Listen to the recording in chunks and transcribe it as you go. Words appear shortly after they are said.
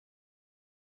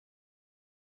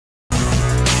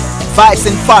Vibes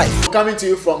in 5. Coming to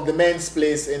you from the men's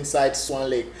place inside Swan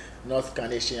Lake, North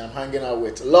Carnation. I'm hanging out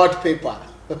with Lord Paper.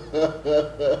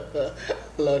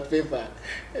 Lord Paper.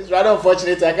 It's rather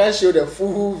unfortunate I can't show the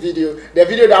full video. The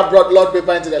video that brought Lord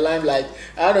Paper into the limelight.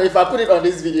 I don't know if I put it on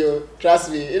this video.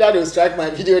 Trust me, either they'll strike my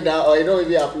video down or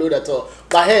maybe upload at all.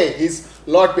 But hey, he's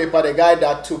Lord Paper, the guy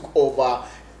that took over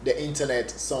the internet.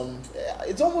 It's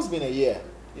almost been a year.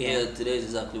 Yeah, today is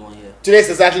exactly 1 year. Today is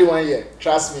exactly 1 year.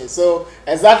 Trust me. So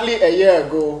exactly a year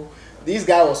ago, this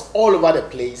guy was all over the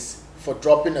place for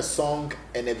dropping a song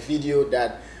and a video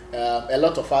that a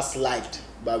lot of us liked,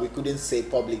 but we couldn't say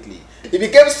publicly. He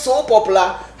became so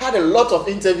popular, had a lot of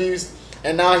interviews,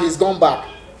 and now he's gone back.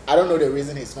 I don't know the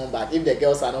reason he's gone back. If the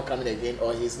girls are not coming again,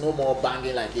 or he's no more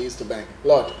banging like he used to bang.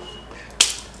 Lord,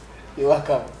 you're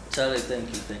welcome. Charlie, thank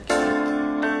you, thank you.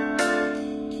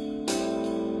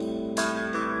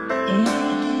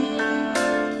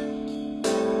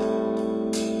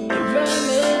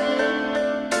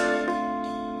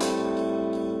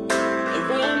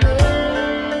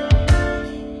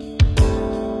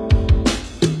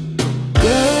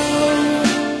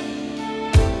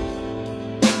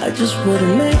 I just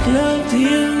wanna make love to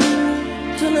you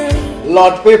tonight.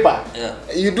 Lord Paper. Yeah.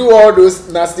 You do all those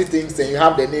nasty things and you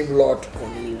have the name Lord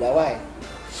on you. But why?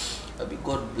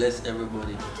 God bless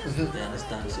everybody. You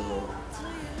understand? So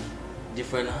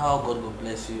different how God will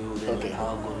bless you, then Okay.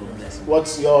 how God will bless you.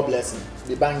 What's your blessing?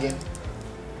 The banging?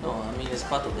 No, I mean it's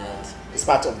part of the art. It's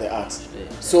part of the art. Yeah.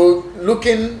 So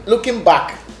looking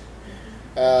back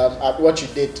at what you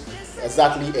did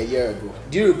exactly a year ago,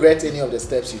 do you regret any of the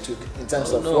steps you took in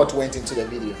terms of no. what went into the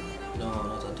video? No,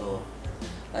 not at all.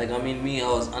 Like I mean me, I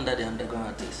was under the underground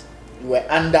artist. You were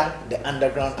under the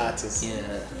underground artist. Yeah.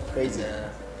 Crazy.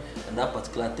 And that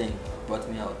particular thing brought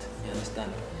me out. You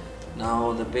understand?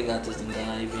 Now the big artists in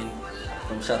Ghana, even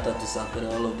from Shatta to Sakura,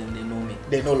 all of them, they know me.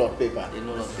 They know Lord Paper. They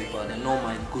know a lot of people. They know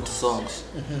my good songs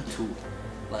too.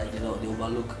 Like they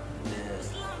overlook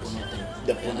the porno thing.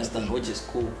 The You porno understand? thing. Which is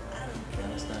cool. You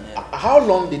understand? Yeah. How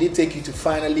long did it take you to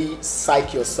finally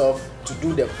psych yourself to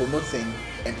do the porno thing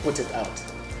and put it out?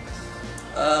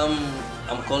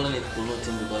 I'm calling it porno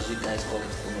thing because you guys call it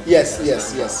porno. Yes, You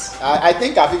yes, understand? yes. I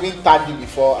think I've even tagged you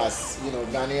before as, you know,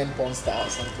 Ghanaian porn star or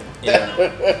something.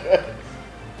 Yeah.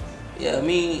 Yeah,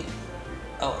 me,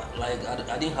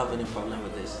 I didn't have any problem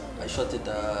with this. I shot it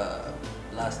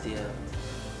last year,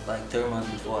 like 3 months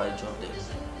before I dropped it.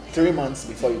 3 months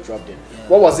before you dropped it. Yeah.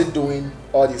 What was it doing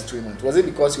all these 3 months? Was it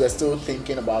because you were still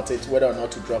thinking about it, whether or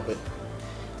not to drop it?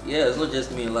 Yeah, it's not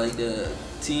just me, like the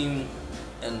team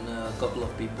and a couple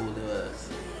of people, they were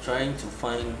trying to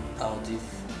find out if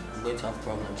we're going to have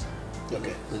problems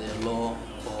Okay. with the law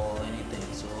or anything.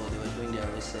 So they were doing their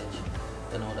research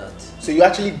and all that. So you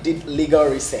actually did legal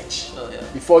research Oh yeah.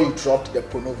 before you dropped the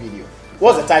porno video.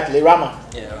 What's the title? Irama.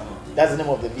 Yeah, Rama. That's the name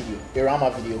of the video.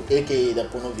 Irama video, aka the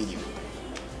porno video.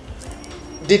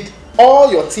 Did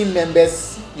all your team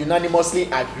members unanimously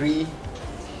agree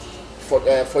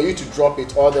for you to drop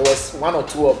it, or there was one or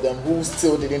two of them who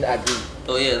still didn't agree?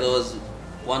 Oh yeah, there was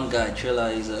one guy, Trailer,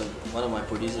 is one of my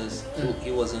producers.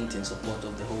 He wasn't in support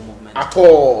of the whole movement At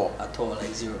all. at all,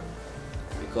 like zero,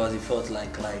 because he felt like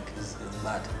it's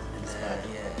bad.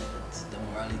 Yeah, it's the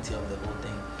morality of the whole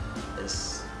thing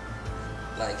is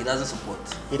like he doesn't support.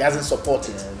 He doesn't support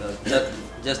it.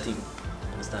 Just him,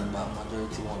 understand? But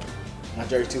majority won.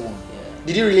 Majority won. Yeah.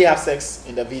 Did you really have sex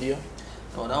in the video?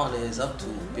 No, that one is up to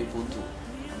people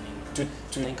to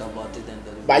think about it and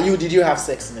deliver. By you, did you have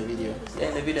sex in the video? Yeah,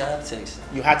 in the video I had sex.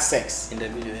 You had sex. In the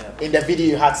video, yeah. In the video,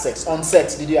 you had sex. On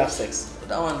set, did you have sex? But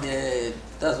that one there,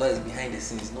 that's why it's behind the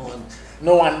scenes. No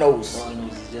No one knows. one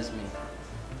knows. It's just me.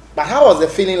 But how was the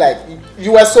feeling like?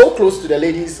 You were so close to the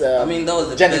ladies' I mean, that was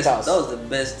the genitals. best. That was the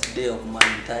best day of my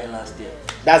entire last year.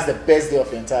 That's the best day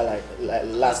of your entire life,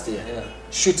 last year. Yeah,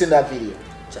 Shooting that video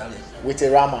Charlie. with a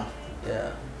Rama.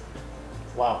 Yeah.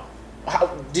 Wow. How,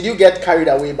 did you get carried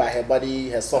away by her body,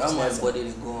 her How softness? my body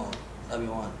is going. That be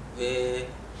one.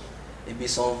 It be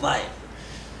some vibe.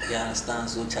 You understand?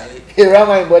 So Charlie. Her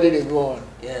Rama body they go on.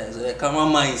 Yeah. So the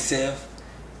cameraman himself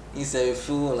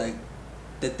feel like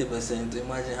 30%.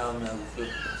 Imagine how me I would feel.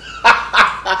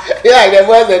 Yeah, like the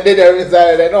boys that did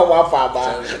everything, they know what far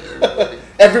back. Charlie,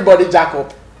 Everybody jack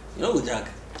up. you know who Jack?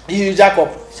 You jack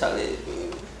up. Charlie.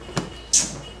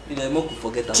 You know, more could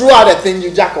forget about. Throughout the thing,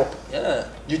 you jack up. Yeah.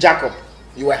 You jack up.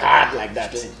 You were hard like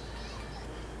that. Straight.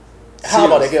 How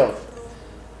about the girl?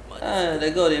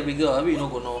 The girl, every girl, I mean, you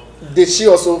don't go know. Did she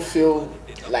also feel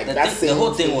like The, that thing, same the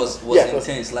whole thing was Yeah,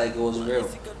 intense, like it was real.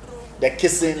 the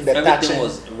kissing, the Everything touching,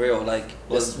 was real, like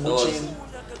the smooching.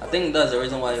 I think that's the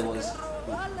reason why it was.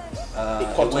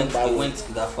 caught on by It way. went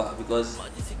that far because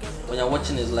when you're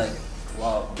watching, it's like,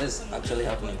 wow, this is actually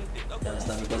happening. You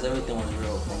understand? Because everything was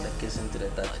real, from the kissing to the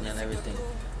touching and everything.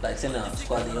 Like saying that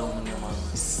squad the young man.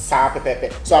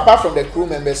 So apart from the crew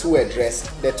members who were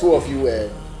dressed, the two of you were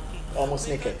almost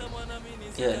naked.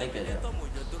 Yeah, naked.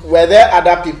 Yeah. Were there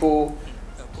other people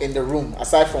in the room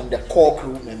aside from the core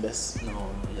crew members?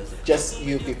 No, just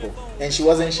you people. And she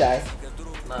wasn't shy?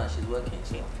 Nah, she's working.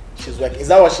 So. She's working. Is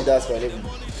that what she does for a living?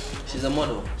 She's a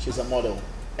model. She's a model.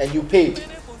 And you paid?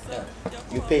 Yeah.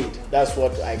 You paid. That's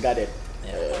what I gathered.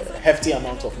 Yeah. Hefty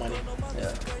amount of money.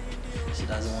 Yeah. She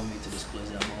doesn't want me to disclose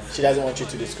the amount. She doesn't want you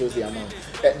to disclose the amount.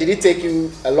 Did it take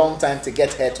you a long time to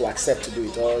get her to accept to do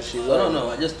it, or she? No.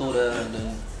 I just told her and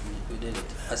then we did it.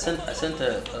 I sent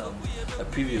her a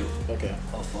preview. Okay.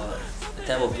 Of the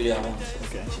type of video I want.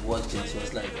 Okay. She watched it. She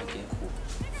was like, okay, cool.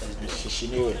 She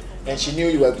knew it, and she knew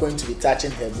you were going to be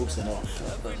touching her boobs and all.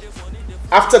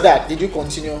 After that, did you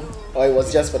continue, or it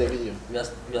was just for the video? We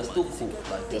are still cool.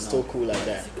 Like, you're still cool like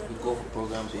that. We go for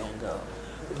programs, we hang out.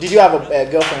 Did you have a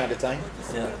girlfriend at the time?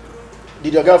 Yeah.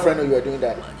 Did your girlfriend know you were doing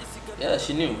that? Yeah,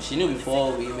 she knew. She knew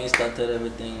before we even started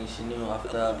everything. She knew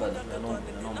after, but we're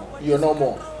no more. You're no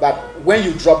more. But when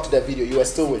you dropped the video, you were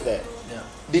still with her. Yeah.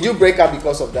 Did you break up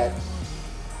because of that?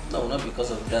 No, not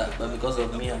because of that, but because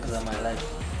of me and because of my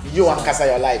life. You and Kasa,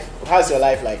 your life. How's your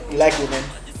life like? You like women?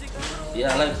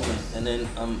 Yeah, I like women, and then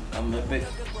I'm a bit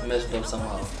messed up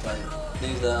somehow. Like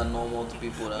things that are normal to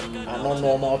people that are not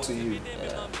normal to you.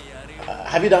 Yeah.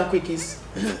 Have you done quickies?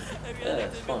 Yeah,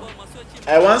 it's fun.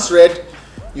 I once read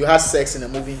you had sex in a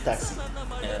moving taxi.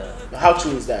 Yeah. How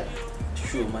true is that?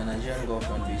 True. My Nigerian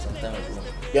girlfriend did some time ago.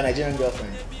 Your Nigerian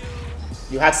girlfriend.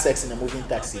 You had sex in a moving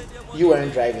taxi. You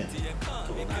weren't driving.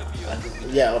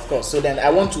 Yeah, of course. So then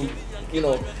I want to,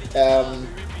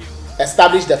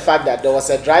 establish the fact that there was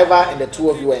a driver and the two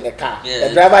of you were in the car. Yeah.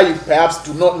 The driver you perhaps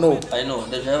do not know. I know.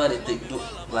 The driver they take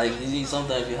like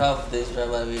sometimes you have this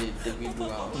driver we take me do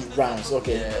rounds. Rounds,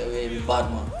 okay. Yeah, we bad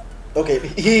man. Okay,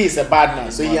 he is a bad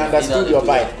man, so he understood your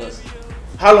vibe.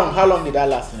 How long did that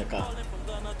last in the car?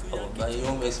 Oh, but you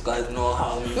always guys know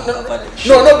how we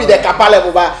No, be the kappa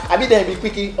level, but I mean there be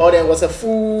quickie or there was a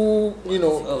full,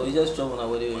 Oh, we just drove on our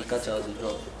way, we catch out the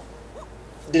drop.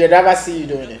 Did the driver see you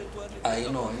doing it?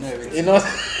 You know everything. You know?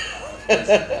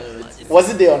 Was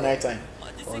it day or night time?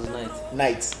 It was night.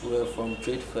 Night. We were from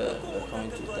trade fair, we were coming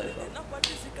to Taifa.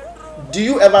 Do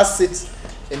you ever sit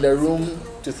in the room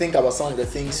to think about some of the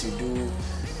things you do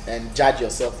and judge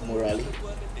yourself morally?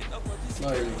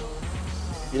 Not really.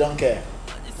 You don't care?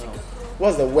 No.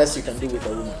 What's the worst you can do with a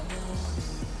woman?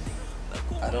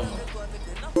 I don't know.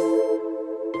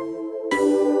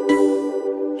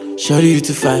 Show you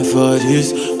to find for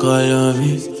this, call on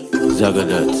me.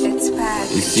 Zagadat. It's bad.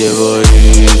 It's your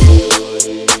body.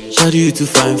 Show you to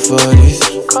find for this.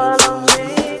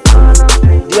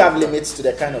 Do you have limits to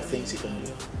the kind of things you can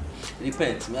do? It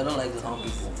depends. I don't like to harm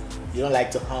people. You don't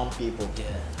like to harm people.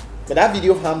 Yeah. But that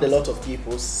video harmed a lot of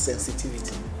people's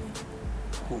sensitivity.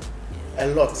 Who? A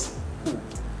lot. Who?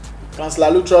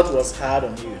 Councillor Lutrot was hard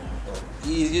on you.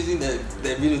 He is using the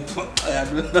video to I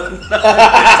don't know.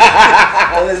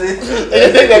 You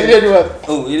didn't take the video to what?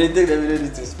 Oh, you didn't take the video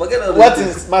to forget about What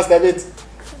is masturbate?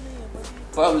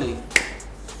 Probably.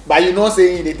 But you know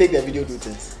saying they take the video do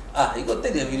things. You go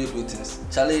take the video do things.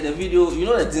 Charlie, the video, you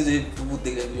know the things that people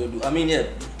take the video do. I mean, yeah,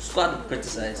 squad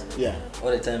criticize. Yeah. All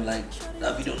the time, like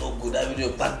that video no good, that video.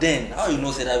 But then, how you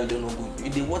know say that video no good? You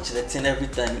they watch the thing every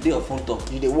time. You do your phone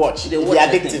talk. You they watch. You It's watch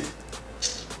addictive.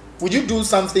 Would you do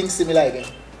something similar again?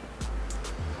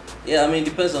 Yeah, I mean, it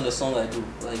depends on the song I do.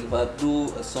 Like if I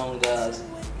do a song that has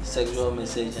sexual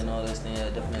message and all this thing, yeah,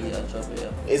 definitely I'll drop it.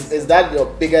 Yeah. Is that your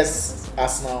biggest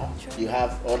arsenal you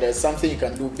have, or there's something you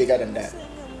can do bigger than that?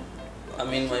 I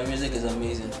mean, my music is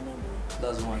amazing.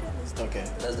 That's one. Okay.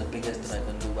 That's the biggest thing I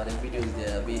can do. But the video is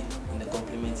there, I'll be in the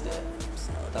compliments there.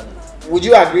 Talent. Would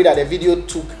you agree that the video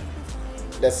took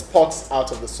the spots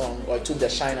out of the song, or it took the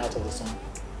shine out of the song?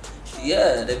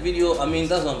 Yeah, the video, I mean,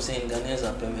 that's what I'm saying. Ghanaians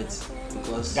are perverts.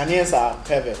 Because Ghanaians are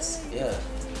perverts. yeah,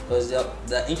 because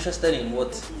they're interested in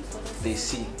what they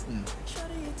see.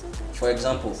 For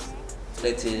example,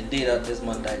 let's say the day that this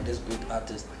man died, this great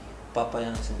artist, Papa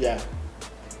Yanson,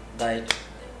 died.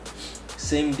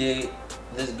 Same day,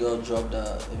 this girl dropped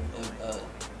a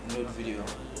nude video.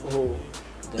 Oh,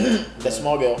 the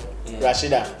small girl, yeah.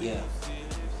 Rashida. Yeah,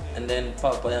 and then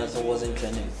Papa Yanson wasn't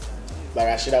trending. But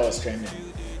Rashida was trending.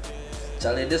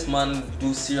 Charlie, this man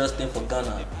do serious thing for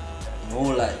Ghana in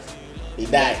whole life. He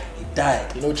died. He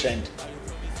died. You know trend.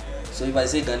 So if I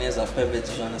say Ghanaians are perverts,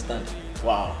 you should understand.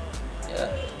 Wow.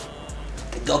 Yeah.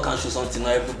 The girl can show something,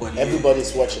 not everybody.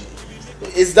 Everybody's watching.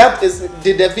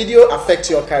 Did the video affect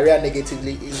your career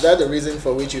negatively? Is that the reason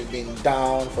for which you've been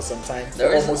down for some time,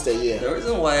 for almost a year? The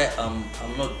reason why I'm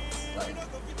not like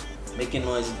making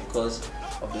noise is because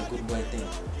of the good boy thing.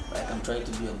 Like I'm trying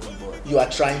to be a good boy. You are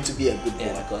trying to be a good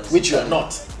boy, because which you are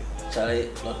not. Charlie,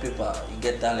 a lot of people, you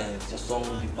get talent, your song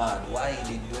will be bad. Why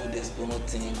they do this promo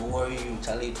thing? Go worry you,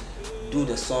 Charlie. Do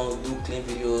the songs, do clean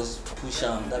videos, push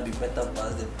them. That be better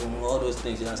past the promo, all those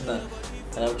things. You understand?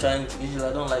 And I'm trying to. Usually,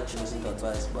 I don't like to listen to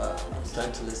advice, but I'm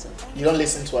trying to listen. You don't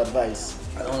listen to advice.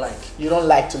 I don't like. You don't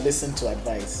like to listen to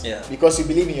advice. Yeah. Because you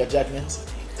believe in your judgment.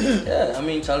 Yeah, I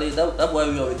mean, Charlie, that's why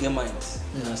we are get minds.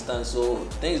 You understand? So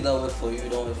things that work for you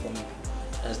don't work for me.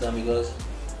 You understand? Because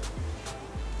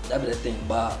that be the thing.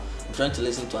 But I'm trying to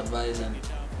listen to advice and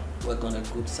work on the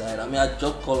good side. I mean, I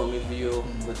dropped Call on Me video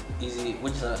with Easy,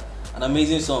 which is an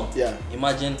amazing song. Yeah.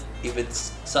 Imagine if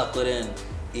it's Sakura and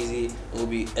Easy, it will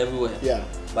be everywhere. Yeah.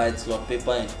 But it's Lord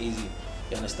Paper and Easy.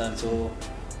 You understand? So,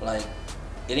 like,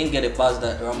 it didn't get a pass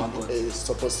that Rama got. It's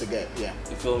supposed to get, yeah.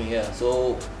 You feel me? Yeah.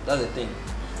 So that's the thing.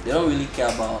 They don't really care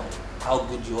about how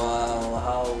good you are or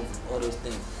how all those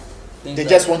things. They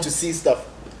just want to see stuff.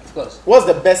 Of course. What's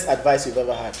the best advice you've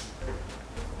ever had?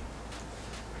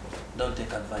 Don't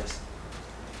take advice.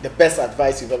 The best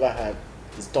advice you've ever had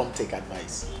is don't take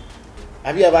advice.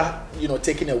 Have you ever,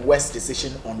 taken a worse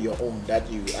decision on your own that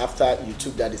after you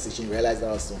took that decision, you realized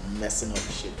that was some messing up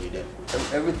shit you did?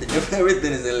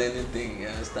 Everything is a learning thing, you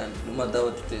understand? No matter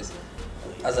what it is.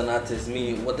 As an artist,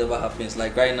 me, whatever happens,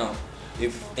 like right now,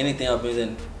 if anything happens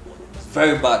and it's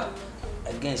very bad,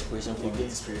 I get inspiration from it.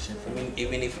 I mean,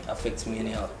 even if it affects me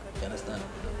anyhow, you understand?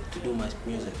 To do my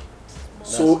music.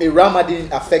 So Irama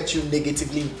didn't affect you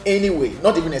negatively in any way,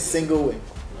 not even a single way?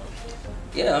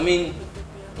 Yeah, I mean,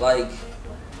 like,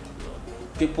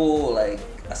 people like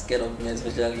are scared of me,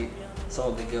 especially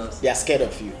some of the girls. They are scared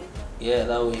of you. Yeah,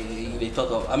 that way they talk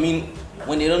of. I mean,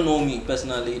 when they don't know me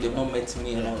personally, they've not met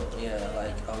me,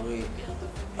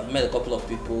 I've met a couple of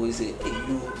people who say, hey,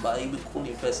 but you be cool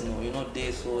in person, you're not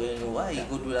there, so why you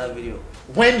go do that video?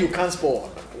 When you can't spoil,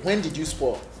 when did you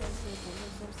spoil?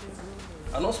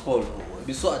 I'm not spoiled, it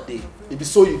be so a day. It be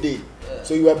so you did. Yeah.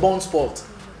 So you were born spoiled.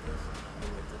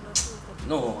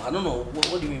 No, I don't know.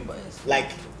 What do you mean by it?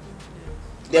 Like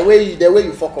the way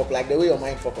you fuck up, like the way your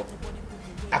mind fuck up.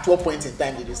 At what point in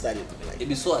time did you start it? Like, it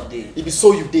be so a day. It be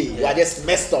so you did. Yeah. You are just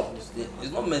messed up.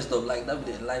 It's not messed up, like that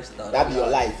be the lifestyle. That be your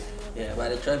life. Yeah, but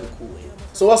they try to be cool.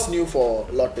 So what's new for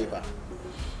Lord Paper?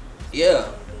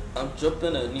 Yeah, I'm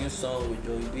dropping a new song with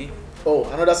Joey B. Oh,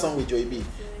 another song with Joey B.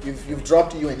 You've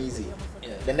dropped You and Easy.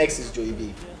 Yeah. The next is Joey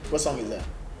B. What song is that?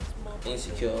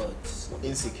 Insecure. It's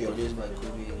Insecure. produced by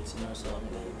Kobe. It's a new song,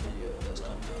 video that's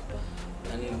coming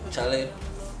out. And in Charlie,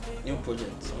 new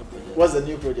project. What's the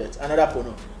new project? Another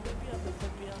porno.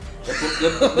 The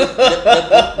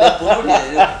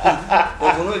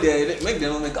porno there, make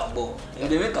them make a ball. If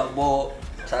they make a ball,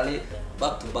 Charlie,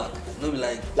 back to back. No be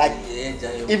like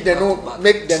if they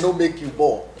don't make you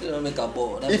ball. They don't make a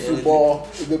ball. If you ball,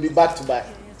 it will be back to back.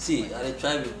 See, I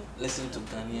try to listen to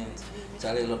Ghanaians.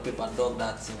 Charlie, a lot of people dog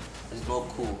that thing. It's not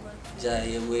cool. Yeah,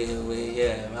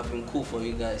 I've been cool for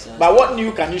you guys. But what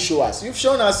new can you show us? You've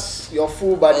shown us your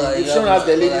full body. You've shown us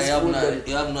the ladies' full body.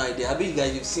 You have no idea. I bet you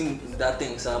guys you've seen that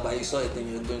thing, sir, but you saw it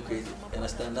and you're going crazy. You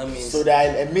understand? That means so there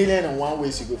are 1,000,001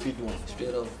 ways you go feed one.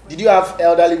 Straight up. Did you have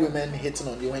elderly women hitting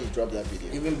on you when you dropped that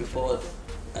video? Even before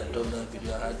I dropped that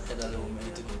video, I had elderly women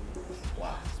hitting on me.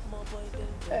 Wow.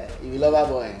 Hey, you love a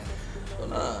boy. But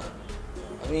nah,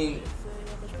 I mean,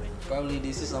 probably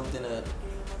this is something that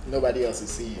nobody else is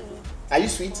seeing. Are you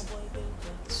sweet?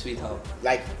 Sweet how?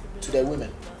 Like to the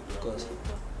women? Because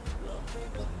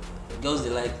girls, they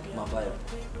like my vibe.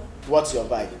 What's your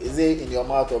vibe? Is it in your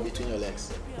mouth or between your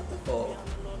legs? Oh.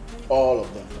 All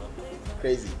of them.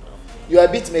 Crazy. You are a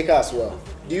beat maker as well.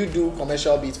 Do you do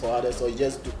commercial beats for others or you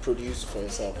just do produce for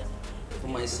yourself? For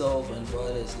myself and for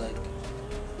others, like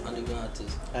underground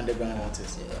artists. Underground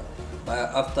artists. Yeah.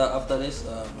 But after this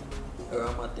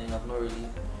Rama thing, I've not really.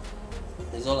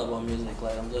 It's all about music.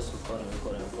 Like I'm just recording.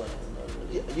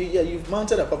 Really. Yeah, you've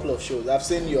mounted a couple of shows. I've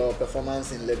seen your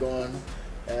performance in Legon.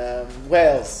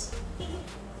 Where else?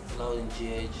 Now in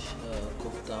GH,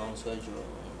 Cove Town, Swejo.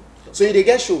 So you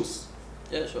get shows?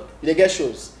 Yeah, sure. You get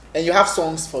shows, and you have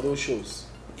songs for those shows.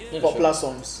 Yeah, popular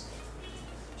songs.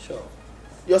 Sure.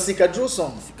 Your Sikadro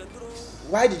song.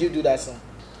 Why did you do that song?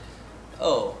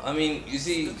 Oh, I mean, you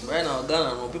see, right now,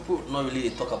 Ghana, people not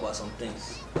really talk about some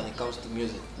things when it comes to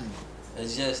music.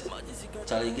 It's just,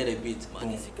 Charlie, get a beat,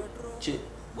 boom, chip,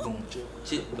 boom,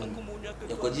 chip, boom.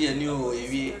 You could hear new,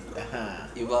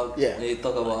 yeah. they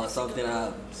talk about something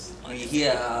we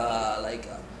hear, like,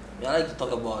 I like to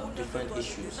talk about different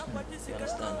issues. You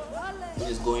understand? What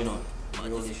is going on?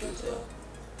 Real issues. Yeah.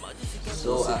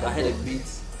 So I had a beat,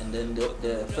 and then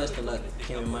the first thing that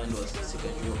came in mind was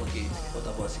secret drill. Okay, what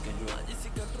about secret drill?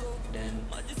 Then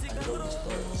I dropped the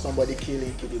story. Somebody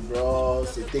killing Kitty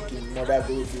Bros, they taking mother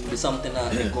baby. It's something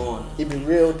that they go on. It be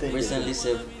real thing. Recently,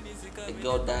 said a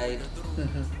girl died.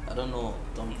 I don't know,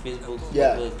 on Facebook.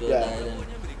 Yeah, a girl died, and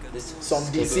this some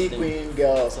DC queen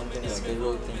girl or something it's like a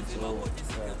real thing. So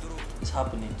it's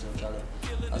happening. So Charlie,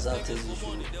 as artists, you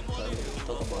should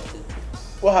talk about it.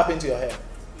 What happened to your hair?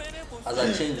 As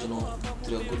I change, to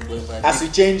the good boy vibe. As you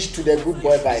change to the good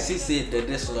boy vibe. See, say the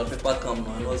day so that people come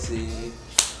now, I know say.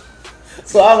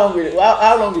 So how long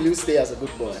will you stay as a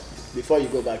good boy before you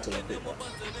go back to the paper?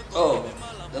 Oh,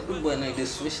 the good boy now they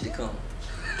switch the come.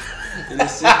 They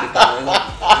switch the come.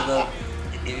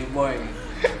 It be boring.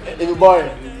 It be boring.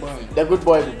 The good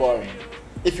boy be boring.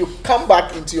 If you come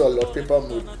back into your Lord Paper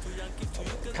mood,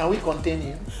 can we contain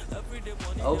you?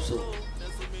 I hope so.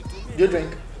 Do you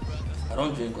drink? I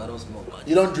don't drink, I don't smoke.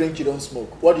 You don't drink, you don't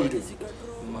smoke. What do you do?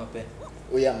 Mape.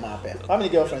 Oh yeah, Mape. How many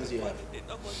girlfriends do you have?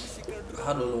 I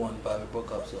had only one, but we broke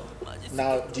up, so.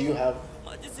 Now, do you have?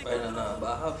 Right now, but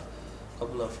I have a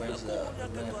couple of friends that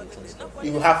have benefits and stuff.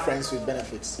 You have friends with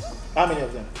benefits. How many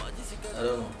of them? I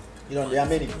don't know. You know, there are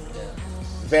many. Yeah.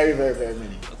 Very, very, very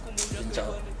many.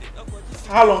 Ciao.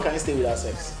 How long can you stay without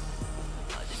sex?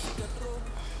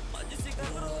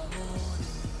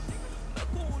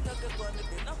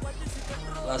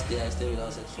 Last year I stayed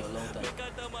without sex for a long time.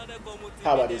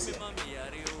 How about this year?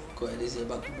 Go ahead, this year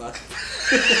back to back.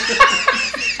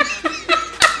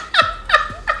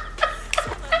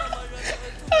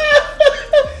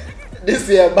 This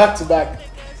year, back to back.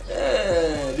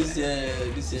 Yeah, this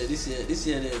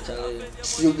year, Charlie.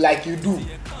 You do.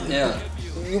 Yeah.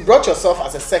 You brought yourself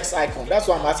as a sex icon. That's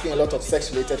why I'm asking a lot of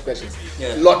sex-related questions.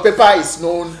 Yeah. Lord Pepper is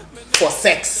known for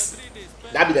sex.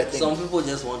 That be the thing. Some people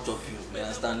just want to chop you. You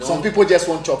understand? Some people just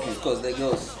want to chop you. Because the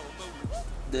girls,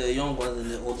 the young ones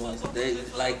and the old ones,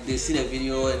 they see the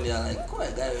video and they're like, "Oh,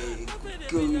 that guy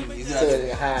kill you." So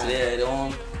yeah, they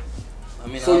want. I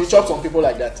mean, so you chop some people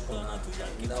like that?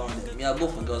 That one, me, I go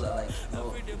for girls I like.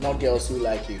 No, not girls who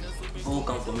like you. People who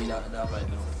come for me that right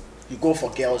now. You go for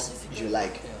girls you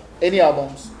like. Yeah. Any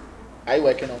albums? Are you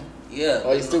working on? Yeah.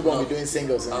 Or you still going to be doing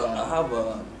singles? I have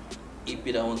a EP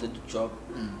that I wanted to drop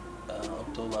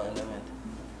October 11th.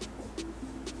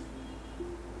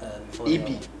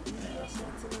 EP.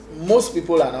 Most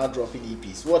people are now dropping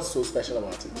EPs. What's so special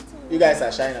about it? You guys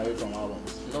are shying away from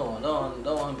albums. No,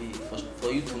 that one be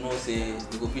for you to know. Say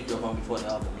you go fit drop one before the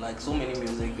album. Like so many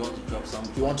music, you want to drop some.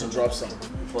 You want to drop some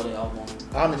before the album.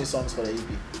 How many songs for the EP?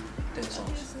 10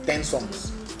 songs. 10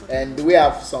 songs. And do we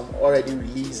have some already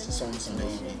released songs on the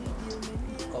EP?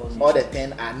 All the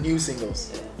 10 are new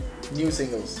singles. Yeah. New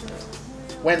singles. Yeah.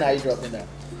 When are you dropping that?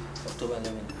 October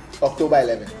 11th. October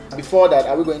 11th. Before that,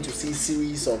 are we going to see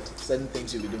series of certain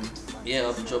things you'll be doing? Yeah,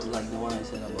 I'll be dropping like the one I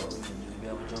said about.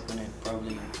 I'll be dropping it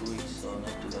probably in 2 weeks or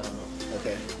next week. I don't know.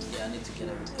 Okay. Yeah, I need to get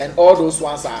everything. And all those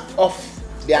ones are off.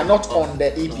 They are not on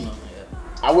the EP. No,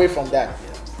 yeah. Away from that.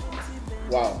 Yeah.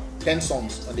 Wow. 10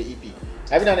 songs on the EP.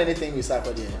 Have you done anything with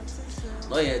Sarkodie yet?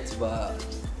 Not yet, but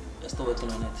I'm still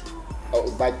working on it. Oh,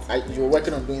 but you're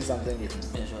working on doing something with him?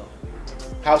 Yeah, sure.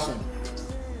 How soon?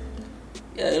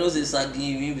 Yeah, you know, it's sad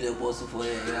game, we be the boss for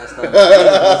it. You understand?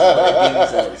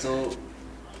 So,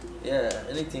 yeah,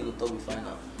 anything will talk be fine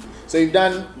now. So you've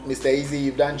done Mr. Easy,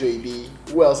 you've done Joey B.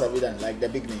 Who else have you done? Like the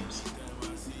big names?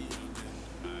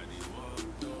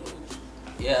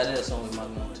 Yeah, I did a song with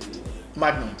Magnum too.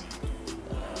 Magnum.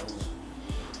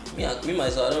 Me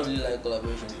myself, I don't really like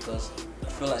collaboration because I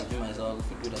feel like me myself,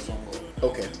 if you do the song well.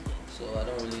 Okay. So I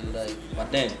don't really like, but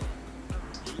then I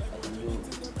can do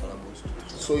collaboration.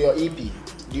 So your EP,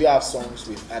 do you have songs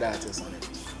with other artists on it?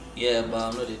 Yeah, but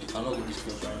I'm not going to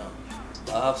disclose right now.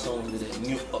 But I have songs with the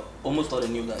new, almost all the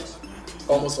new guys.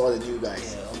 Almost all the new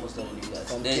guys. Yeah, almost all the new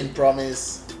guys. From King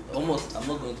Promise. Almost, I'm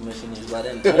not going to mention names, but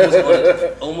then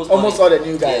almost all the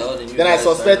new guys. Yeah, all the new then guys I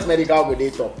suspect Medical go day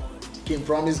top. King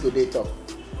Promise go day top.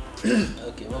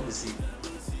 Okay, what we see.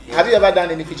 Yeah. Have you ever done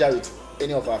any feature with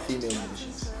any of our female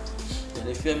musicians? Then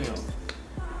they fear me.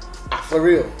 Ah, for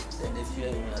real? Then they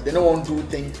fear me. They don't want to do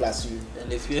things plus you. Then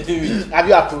they fear me. Have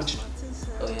you approached?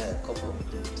 Oh yeah, a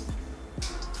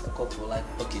couple, like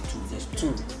okay, just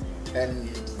two, and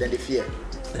then they fear.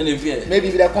 Then they fear. Maybe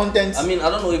with the content. I mean, I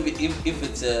don't know if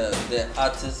it's the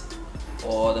artist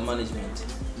or the management.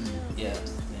 Yeah,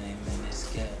 they're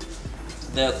scared.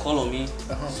 The Call on Me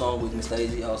song with Mr.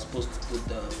 Easy, I was supposed to put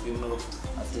the female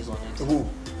artist on it. Who?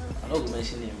 I'm not going to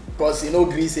mention him. Because you know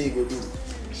Greece say you go do.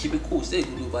 She be cool, say you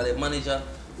go do, but the manager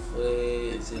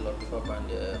It's a lot of people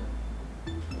brand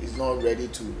is not ready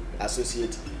to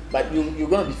associate. But you're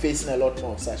going to be facing a lot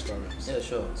more of such problems. Yeah,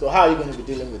 sure. So how are you going to be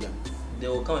dealing with them? They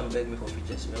will come and beg me for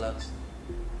features. Relax.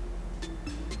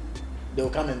 They will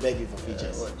come and beg you for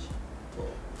features. Watch.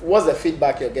 What's the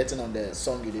feedback you're getting on the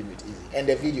song you did with Easy? And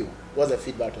the video, what's the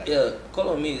feedback like? Yeah, Call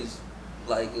on Me is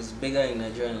like it's bigger in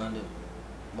Nigeria and London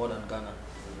more than Ghana.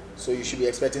 So you should be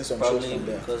expecting some Probably shows from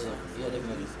there.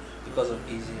 definitely because of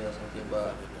Easy or something.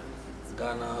 But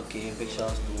Ghana, okay, big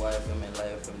shouts to YFM and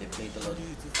Live FM. They played a lot.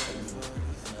 And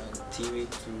TV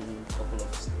to a couple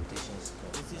of stations.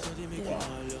 Wow.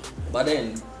 But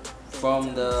then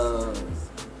from the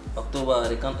October,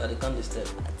 they can't disturb.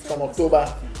 From October,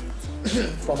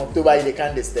 they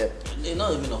can't disturb.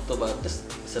 Not even October. This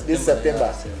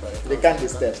September, they can't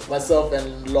disturb. disturb. Myself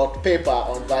and Lord Paper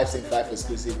on Vibes in 5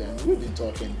 exclusive, and we've been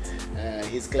talking.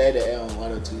 He's cleared the air on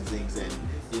one or two things, and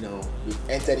we've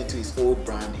entered into his old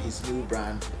brand, his new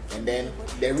brand, and then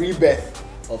the rebirth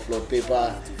of Lord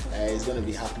Paper is going to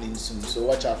be happening soon. So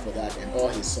watch out for that and all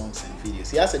his songs and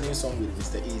videos. He has a new song with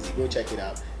Mr. Easy. Go check it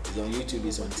out. It's on YouTube,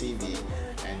 it's on TV,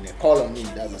 and Call on Me,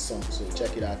 that's a song. So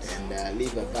check it out and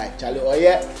leave a vibe. Charlie, oh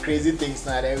yeah, crazy things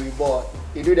now. Then we bought.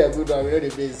 You do the good one, we know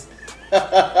the biz.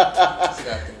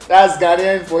 That's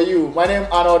Ghanaian for you. My name is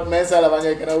Arnold Mensah Lavanya.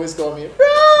 You can always call me.